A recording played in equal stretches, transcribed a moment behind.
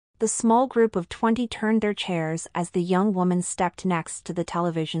The small group of 20 turned their chairs as the young woman stepped next to the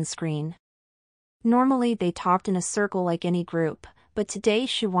television screen. Normally they talked in a circle like any group, but today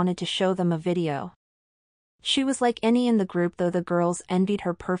she wanted to show them a video. She was like any in the group, though the girls envied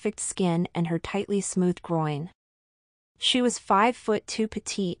her perfect skin and her tightly smoothed groin. She was 5'2"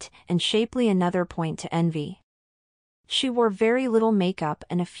 petite and shapely, another point to envy. She wore very little makeup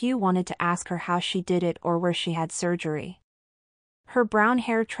and a few wanted to ask her how she did it or where she had surgery. Her brown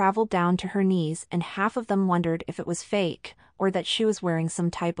hair traveled down to her knees and half of them wondered if it was fake or that she was wearing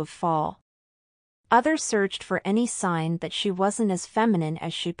some type of fall. Others searched for any sign that she wasn't as feminine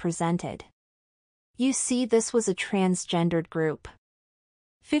as she presented. You see, this was a transgendered group.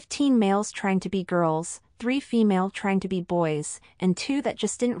 15 males trying to be girls, 3 female trying to be boys, and 2 that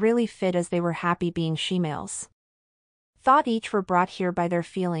just didn't really fit as they were happy being she-males. Thought each were brought here by their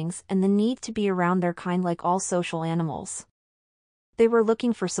feelings and the need to be around their kind like all social animals. They were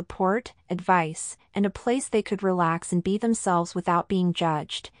looking for support, advice, and a place they could relax and be themselves without being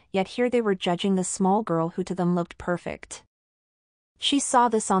judged, yet here they were judging the small girl who to them looked perfect. She saw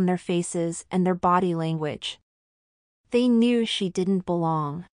this on their faces and their body language. They knew she didn't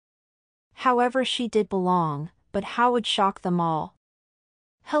belong. However, she did belong, but how would shock them all.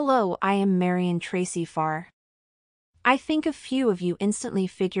 Hello, I am Marion Tracy Farr. I think a few of you instantly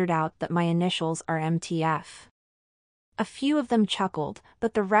figured out that my initials are MTF. A few of them chuckled,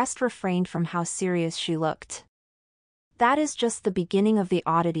 but the rest refrained from how serious she looked. That is just the beginning of the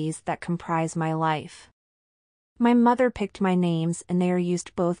oddities that comprise my life. My mother picked my names and they are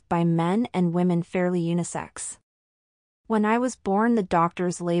used both by men and women, fairly unisex. When I was born, the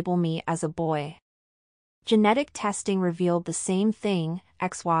doctors label me as a boy. Genetic testing revealed the same thing,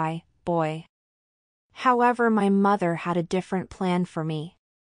 XY, boy. However, my mother had a different plan for me.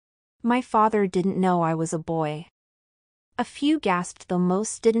 My father didn't know I was a boy. A few gasped, though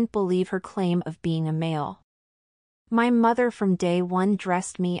most didn't believe her claim of being a male. My mother from day one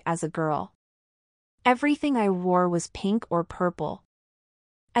dressed me as a girl. Everything I wore was pink or purple.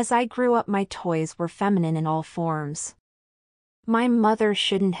 As I grew up, my toys were feminine in all forms. My mother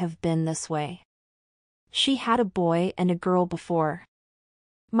shouldn't have been this way. She had a boy and a girl before.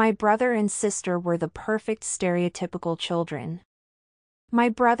 My brother and sister were the perfect stereotypical children. My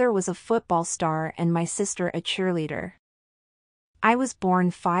brother was a football star and my sister a cheerleader. I was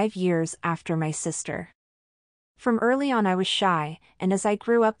born 5 years after my sister. From early on I was shy, and as I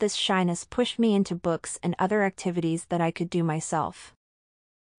grew up this shyness pushed me into books and other activities that I could do myself.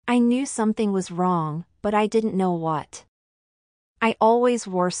 I knew something was wrong, but I didn't know what. I always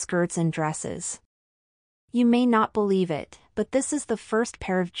wore skirts and dresses. You may not believe it, but this is the first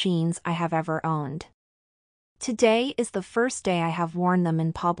pair of jeans I have ever owned. Today is the first day I have worn them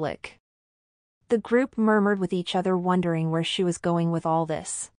in public. The group murmured with each other, wondering where she was going with all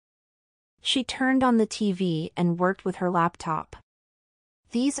this. She turned on the TV and worked with her laptop.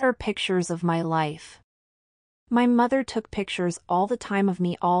 These are pictures of my life. My mother took pictures all the time of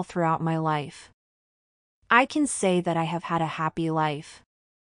me all throughout my life. I can say that I have had a happy life.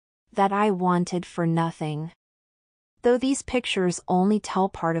 That I wanted for nothing. Though these pictures only tell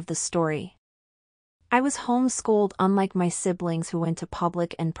part of the story. I was homeschooled, unlike my siblings who went to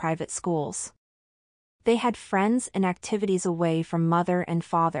public and private schools. They had friends and activities away from mother and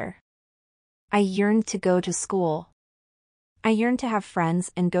father. I yearned to go to school. I yearned to have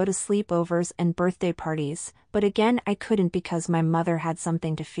friends and go to sleepovers and birthday parties, but again I couldn't because my mother had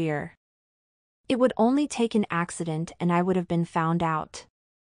something to fear. It would only take an accident and I would have been found out.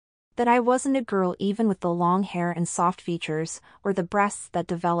 That I wasn't a girl even with the long hair and soft features, or the breasts that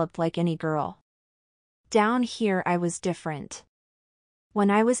developed like any girl. Down here I was different. When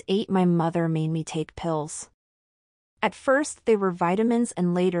I was 8, my mother made me take pills. At first they were vitamins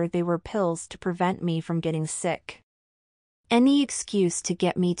and later they were pills to prevent me from getting sick. Any excuse to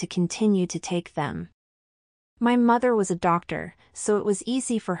get me to continue to take them. My mother was a doctor, so it was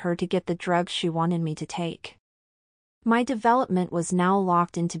easy for her to get the drugs she wanted me to take. My development was now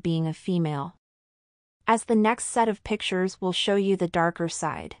locked into being a female. As the next set of pictures will show you the darker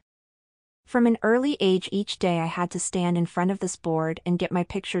side. From an early age each day I had to stand in front of this board and get my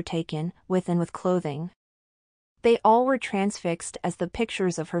picture taken, with and with clothing. They all were transfixed as the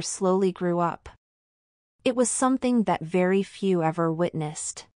pictures of her slowly grew up. It was something that very few ever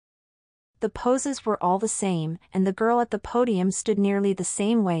witnessed. The poses were all the same, and the girl at the podium stood nearly the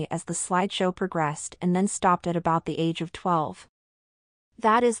same way as the slideshow progressed and then stopped at about the age of 12.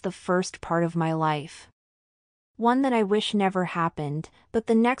 That is the first part of my life. One that I wish never happened, but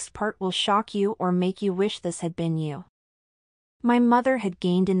the next part will shock you or make you wish this had been you. My mother had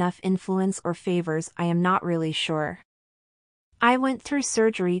gained enough influence or favors, I am not really sure. I went through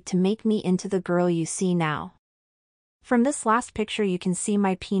surgery to make me into the girl you see now. From this last picture you can see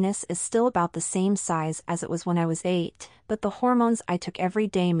my penis is still about the same size as it was when I was 8, but the hormones I took every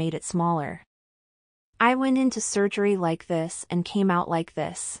day made it smaller. I went into surgery like this and came out like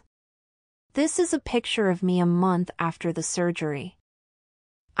this. This is a picture of me a month after the surgery.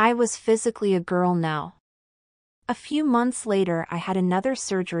 I was physically a girl now. A few months later I had another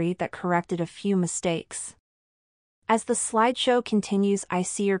surgery that corrected a few mistakes. As the slideshow continues I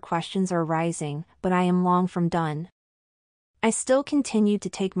see your questions are rising, but I am long from done. I still continued to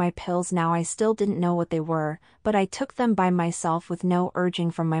take my pills. Now I still didn't know what they were, but I took them by myself with no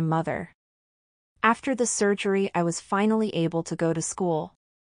urging from my mother. After the surgery I was finally able to go to school.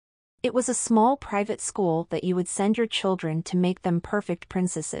 It was a small private school that you would send your children to make them perfect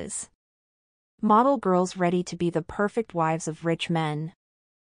princesses. Model girls ready to be the perfect wives of rich men.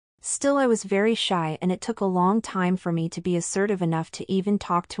 Still I was very shy and it took a long time for me to be assertive enough to even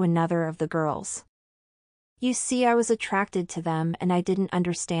talk to another of the girls. You see, I was attracted to them and I didn't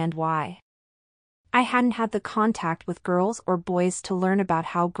understand why. I hadn't had the contact with girls or boys to learn about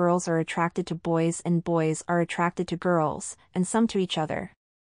how girls are attracted to boys and boys are attracted to girls, and some to each other.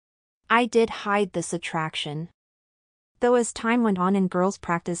 I did hide this attraction. Though as time went on and girls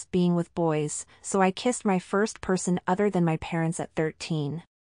practiced being with boys, so I kissed my first person other than my parents at 13.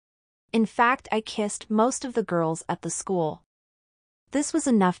 In fact, I kissed most of the girls at the school. This was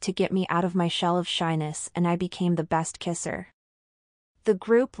enough to get me out of my shell of shyness and I became the best kisser. The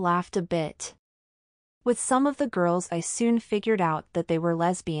group laughed a bit. With some of the girls I soon figured out that they were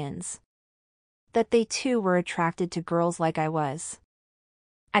lesbians. That they too were attracted to girls like I was.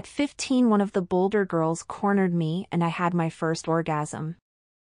 At 15 one of the bolder girls cornered me and I had my first orgasm.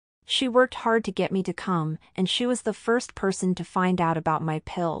 She worked hard to get me to come, and she was the first person to find out about my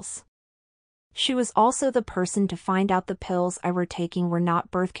pills. She was also the person to find out the pills I were taking were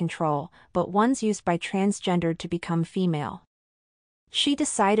not birth control, but ones used by transgendered to become female. She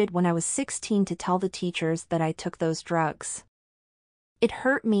decided when I was 16 to tell the teachers that I took those drugs. It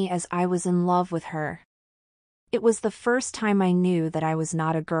hurt me as I was in love with her. It was the first time I knew that I was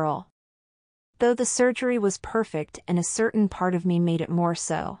not a girl. Though the surgery was perfect and a certain part of me made it more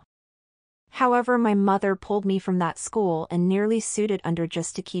so. However, my mother pulled me from that school and nearly sued it under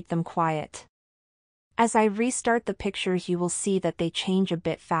just to keep them quiet. As I restart the pictures you will see that they change a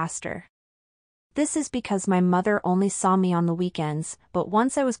bit faster. This is because my mother only saw me on the weekends, but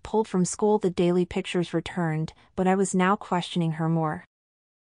once I was pulled from school the daily pictures returned, but I was now questioning her more.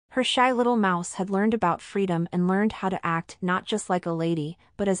 Her shy little mouse had learned about freedom and learned how to act not just like a lady,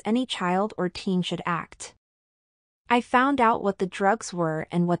 but as any child or teen should act. I found out what the drugs were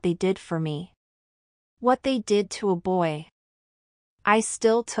and what they did for me. What they did to a boy. I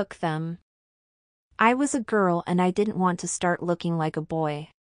still took them. I was a girl and I didn't want to start looking like a boy.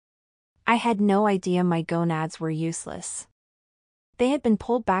 I had no idea my gonads were useless. They had been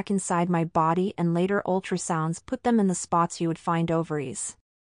pulled back inside my body and later ultrasounds put them in the spots you would find ovaries.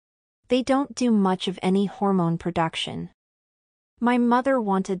 They don't do much of any hormone production. My mother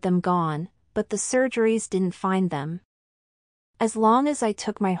wanted them gone, but the surgeries didn't find them. As long as I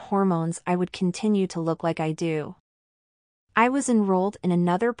took my hormones I would continue to look like I do. I was enrolled in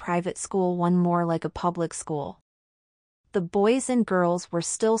another private school, one more like a public school. The boys and girls were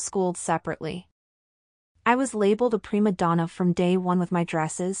still schooled separately. I was labeled a prima donna from day one with my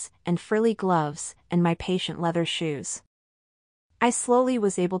dresses, and frilly gloves, and my patient leather shoes. I slowly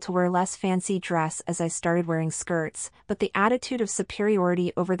was able to wear less fancy dress as I started wearing skirts, but the attitude of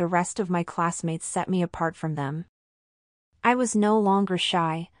superiority over the rest of my classmates set me apart from them. I was no longer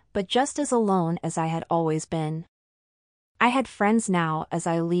shy, but just as alone as I had always been. I had friends now as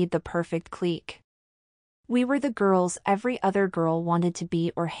I lead the perfect clique. We were the girls every other girl wanted to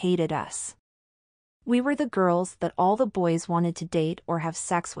be or hated us. We were the girls that all the boys wanted to date or have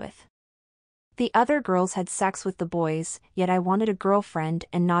sex with. The other girls had sex with the boys, yet I wanted a girlfriend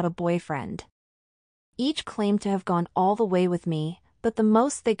and not a boyfriend. Each claimed to have gone all the way with me, but the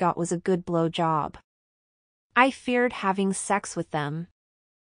most they got was a good blowjob. I feared having sex with them.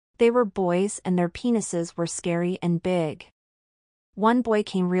 They were boys and their penises were scary and big. One boy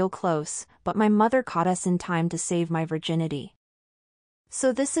came real close, but my mother caught us in time to save my virginity.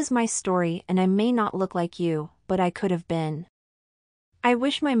 So this is my story and I may not look like you, but I could have been. I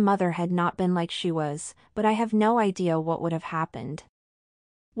wish my mother had not been like she was, but I have no idea what would have happened.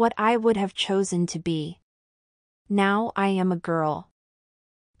 What I would have chosen to be. Now I am a girl.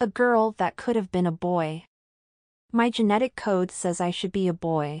 A girl that could have been a boy. My genetic code says I should be a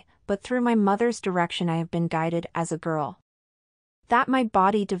boy, but through my mother's direction I have been guided as a girl. That my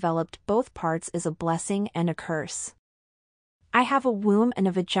body developed both parts is a blessing and a curse. I have a womb and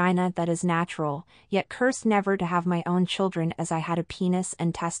a vagina that is natural, yet cursed never to have my own children as I had a penis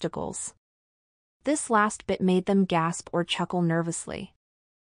and testicles. This last bit made them gasp or chuckle nervously.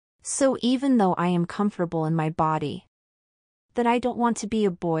 So even though I am comfortable in my body, that I don't want to be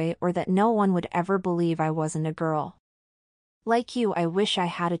a boy or that no one would ever believe I wasn't a girl. Like you, I wish I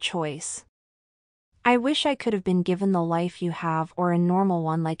had a choice. I wish I could have been given the life you have or a normal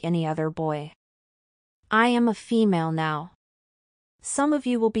one like any other boy. I am a female now. Some of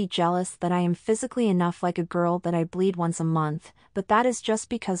you will be jealous that I am physically enough like a girl that I bleed once a month, but that is just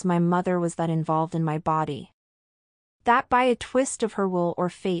because my mother was that involved in my body. That by a twist of her will or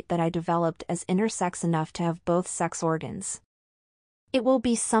fate that I developed as intersex enough to have both sex organs. It will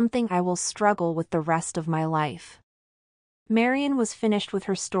be something I will struggle with the rest of my life. Marian was finished with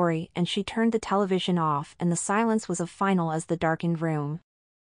her story and she turned the television off and the silence was as final as the darkened room.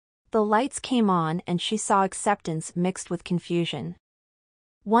 The lights came on and she saw acceptance mixed with confusion.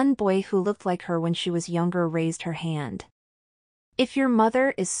 One boy who looked like her when she was younger raised her hand. If your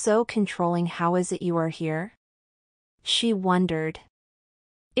mother is so controlling, how is it you are here? She wondered.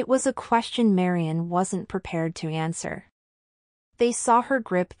 It was a question Marian wasn't prepared to answer. They saw her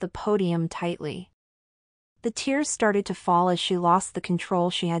grip the podium tightly. The tears started to fall as she lost the control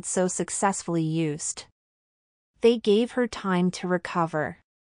she had so successfully used. They gave her time to recover.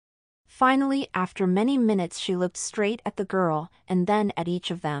 Finally, after many minutes, she looked straight at the girl and then at each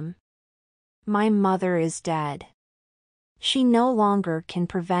of them. My mother is dead. She no longer can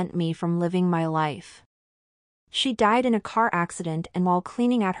prevent me from living my life. She died in a car accident, and while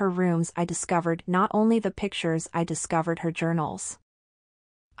cleaning out her rooms I discovered not only the pictures, I discovered her journals.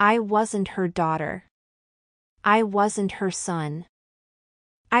 I wasn't her daughter. I wasn't her son.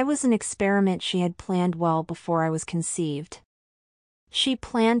 I was an experiment she had planned well before I was conceived. She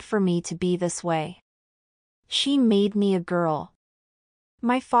planned for me to be this way. She made me a girl.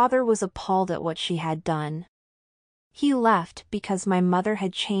 My father was appalled at what she had done. He left because my mother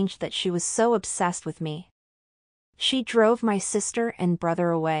had changed, that she was so obsessed with me. She drove my sister and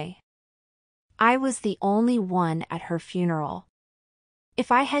brother away. I was the only one at her funeral.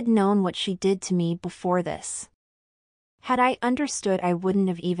 If I had known what she did to me before this, had I understood, I wouldn't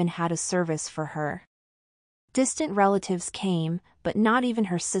have even had a service for her. Distant relatives came, but not even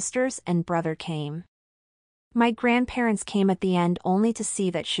her sisters and brother came. My grandparents came at the end only to see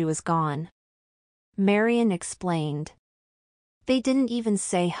that she was gone. Marian explained. They didn't even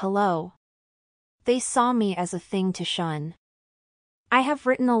say hello. They saw me as a thing to shun. I have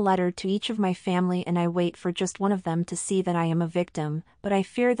written a letter to each of my family and I wait for just one of them to see that I am a victim, but I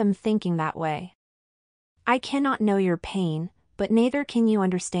fear them thinking that way. I cannot know your pain, but neither can you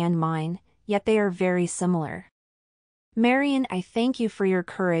understand mine, yet they are very similar. Marian, I thank you for your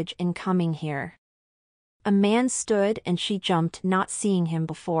courage in coming here. A man stood and she jumped, not seeing him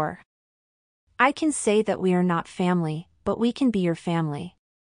before. I can say that we are not family, but we can be your family.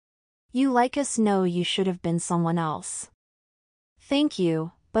 You like us? No, you should have been someone else. Thank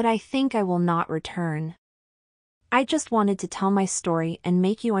you, but I think I will not return. I just wanted to tell my story and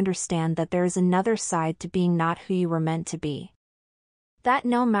make you understand that there is another side to being not who you were meant to be. That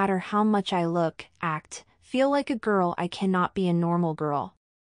no matter how much I look, act, feel like a girl, I cannot be a normal girl.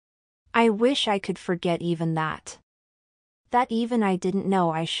 I wish I could forget even that. That even I didn't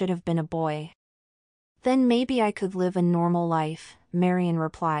know I should have been a boy. Then maybe I could live a normal life, Marian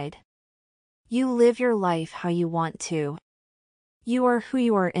replied. You live your life how you want to. You are who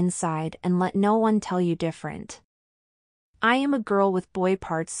you are inside and let no one tell you different. I am a girl with boy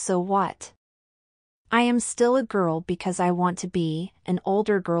parts, so what? I am still a girl because I want to be, an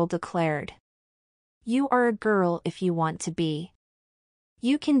older girl declared. You are a girl if you want to be.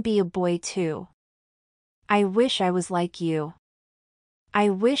 You can be a boy too. I wish I was like you. I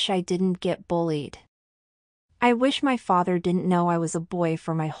wish I didn't get bullied. I wish my father didn't know I was a boy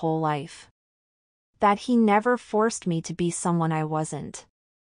for my whole life. That he never forced me to be someone I wasn't.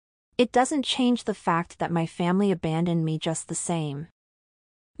 It doesn't change the fact that my family abandoned me just the same.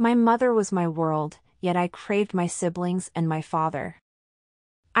 My mother was my world, yet I craved my siblings and my father.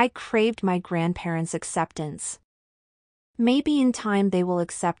 I craved my grandparents' acceptance. Maybe in time they will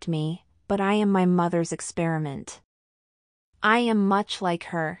accept me, but I am my mother's experiment. I am much like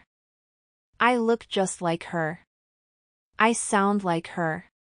her. I look just like her. I sound like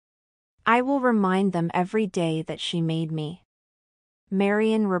her. I will remind them every day that she made me.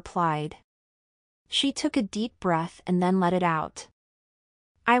 Marian replied. She took a deep breath and then let it out.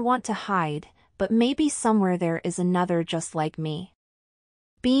 I want to hide, but maybe somewhere there is another just like me.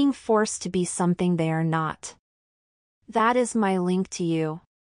 Being forced to be something they are not. That is my link to you.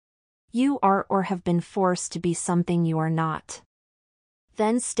 You are or have been forced to be something you are not.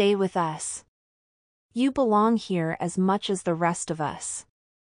 Then stay with us. You belong here as much as the rest of us.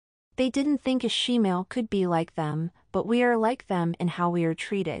 They didn't think a she-male could be like them, but we are like them in how we are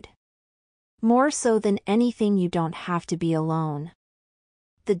treated. More so than anything, you don't have to be alone.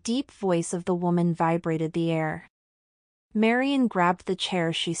 The deep voice of the woman vibrated the air. Marion grabbed the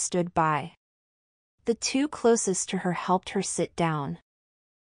chair she stood by. The two closest to her helped her sit down.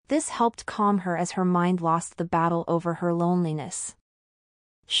 This helped calm her as her mind lost the battle over her loneliness.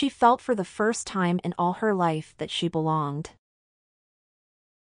 She felt for the first time in all her life that she belonged.